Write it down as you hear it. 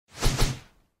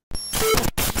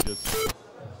Just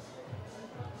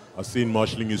I've seen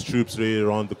marshalling his troops right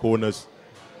around the corners,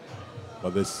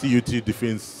 but the CUT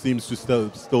defense seems to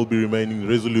still be remaining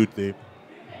resolute there.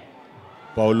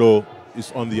 Paulo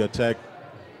is on the attack.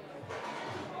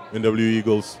 NWU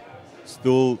Eagles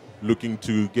still looking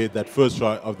to get that first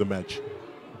try of the match.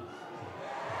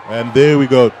 And there we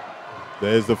go.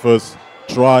 There's the first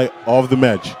try of the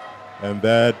match. And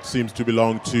that seems to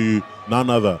belong to none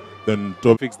other than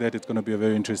Top. Fix that, it's going to be a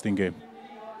very interesting game.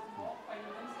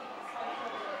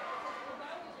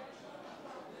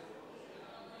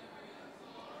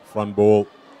 Front ball,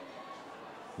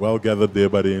 well gathered there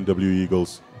by the NWU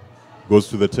Eagles. Goes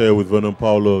to the tail with Vernon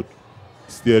Paulo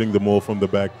steering the ball from the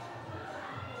back.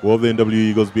 Will the NWU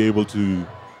Eagles be able to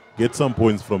get some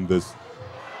points from this?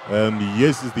 And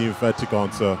yes is the emphatic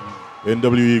answer.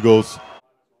 NWU Eagles.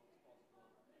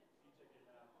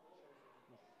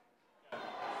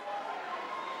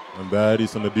 And that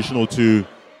is an additional 2.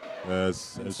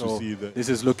 As you see, this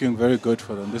is looking very good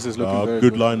for them. This is looking very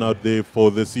good line out there for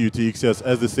the CUT Ixias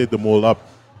as they set them all up.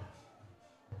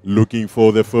 Looking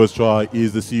for their first try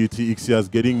is the CUT Ixias,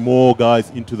 getting more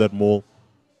guys into that mall.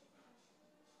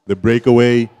 The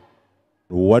breakaway.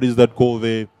 What is that call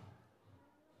there?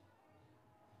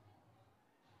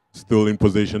 Still in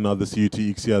possession of the CUT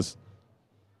Ixias.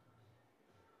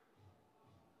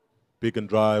 Pick and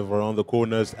drive around the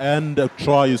corners, and a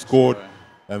try is scored.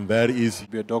 And that is...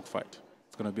 Be a dogfight.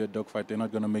 It's going to be a dogfight. They're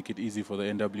not going to make it easy for the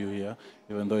NW here.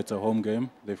 Even though it's a home game,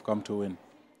 they've come to win.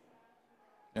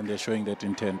 And they're showing that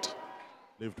intent.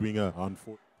 Left winger on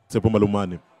foot. Tsepo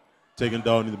Malumane. Taken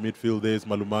down in the midfield. There's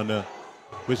Malumane.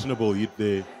 Questionable hit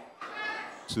there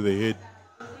to the head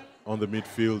on the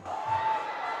midfield.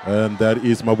 And that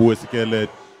is Mabu Esekele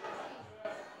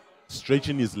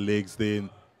stretching his legs there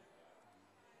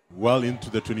well into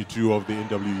the 22 of the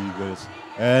NWU Eagles.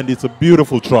 And it's a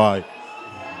beautiful try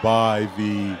by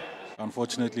the...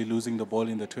 Unfortunately losing the ball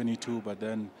in the 22, but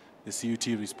then the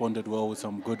CUT responded well with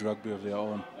some good rugby of their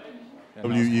own.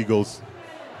 NWU Eagles.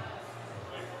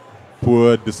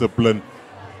 Poor discipline.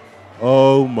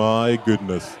 Oh my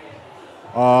goodness.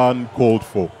 Uncalled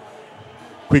for.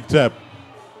 Quick tap.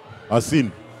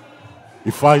 Asin.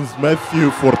 He finds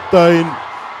Matthew Fortuin.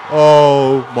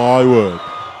 Oh my word.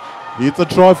 It's a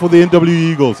try for the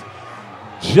NWU Eagles.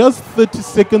 Just 30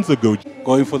 seconds ago.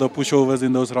 Going for the pushovers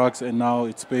in those rucks, and now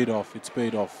it's paid off. It's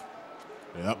paid off.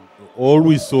 Yeah. All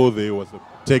we saw there was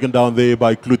taken down there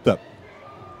by Kluta.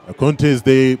 A contest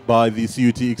there by the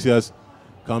CUT Ixias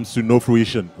comes to no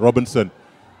fruition. Robinson.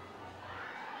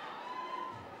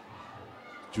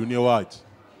 Junior White.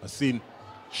 Asin.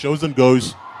 Shows and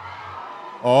goes.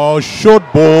 Oh, short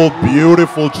ball.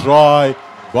 Beautiful try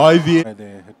by the...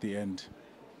 There at the end.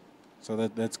 So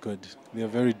that's good. They are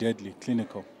very deadly,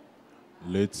 clinical.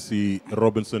 Let's see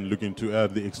Robinson looking to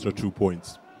add the extra 2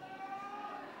 points.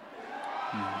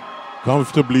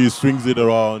 Comfortably swings it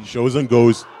around, shows and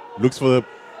goes, looks for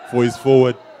his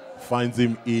forward, finds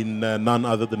him in none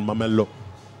other than Mamello.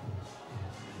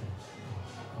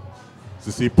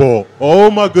 Sisipo,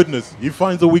 oh my goodness, he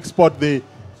finds a weak spot there.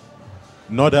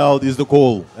 Not held is the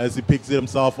call as he picks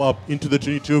himself up into the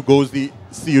 22, goes the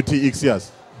CUT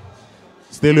Ixias.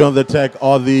 Still on the attack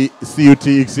are the CUT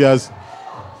Ixias.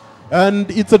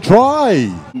 And it's a try.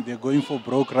 They're going for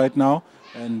broke right now,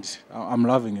 and I'm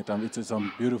loving it. It's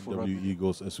some beautiful rugby. NWU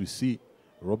Eagles, as we see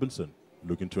Robinson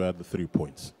looking to add the 3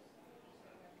 points.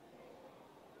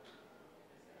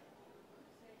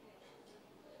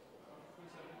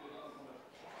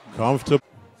 Comfortable.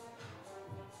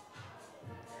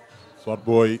 Swart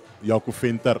boy, Jaco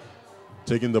Venter,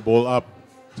 taking the ball up,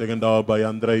 taken down by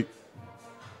Andre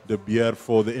De Beer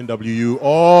for the NWU.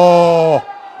 Oh!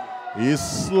 He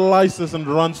slices and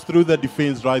runs through the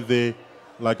defense right there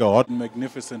like a hot...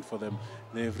 Magnificent for them.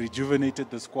 They've rejuvenated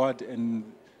the squad, and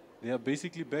they are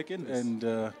basically back in,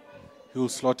 and he'll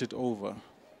slot it over.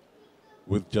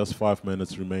 With just 5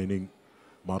 minutes remaining,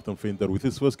 Martin Venter, with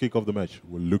his first kick of the match,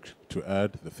 will look to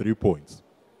add the 3 points.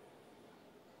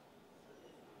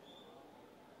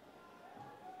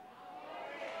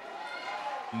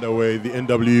 The way the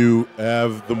NW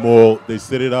have the ball, they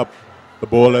set it up. The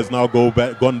ball has now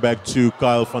gone back to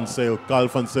Kyle van Zyl. Kyle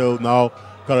van Zyl now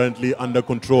currently under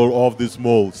control of this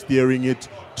maul, steering it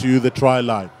to the try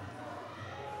line.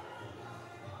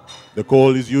 The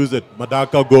call is used.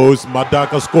 Madaka goes,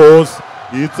 Madaka scores.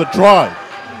 It's a try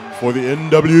for the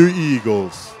NW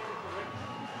Eagles.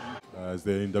 As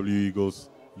the NW Eagles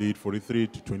lead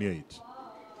 43-28.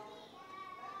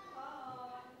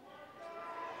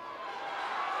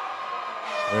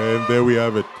 And there we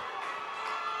have it.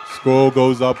 Score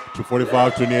goes up to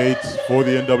 45-28 for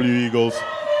the NW Eagles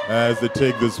as they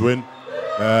take this win.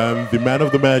 The man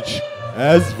of the match,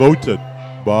 as voted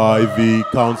by the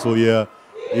council here,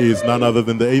 is none other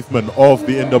than the 8th man of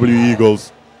the NWU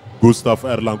Eagles, Gustav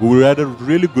Erlang. We had a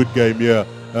really good game here,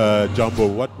 Jumbo.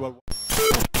 What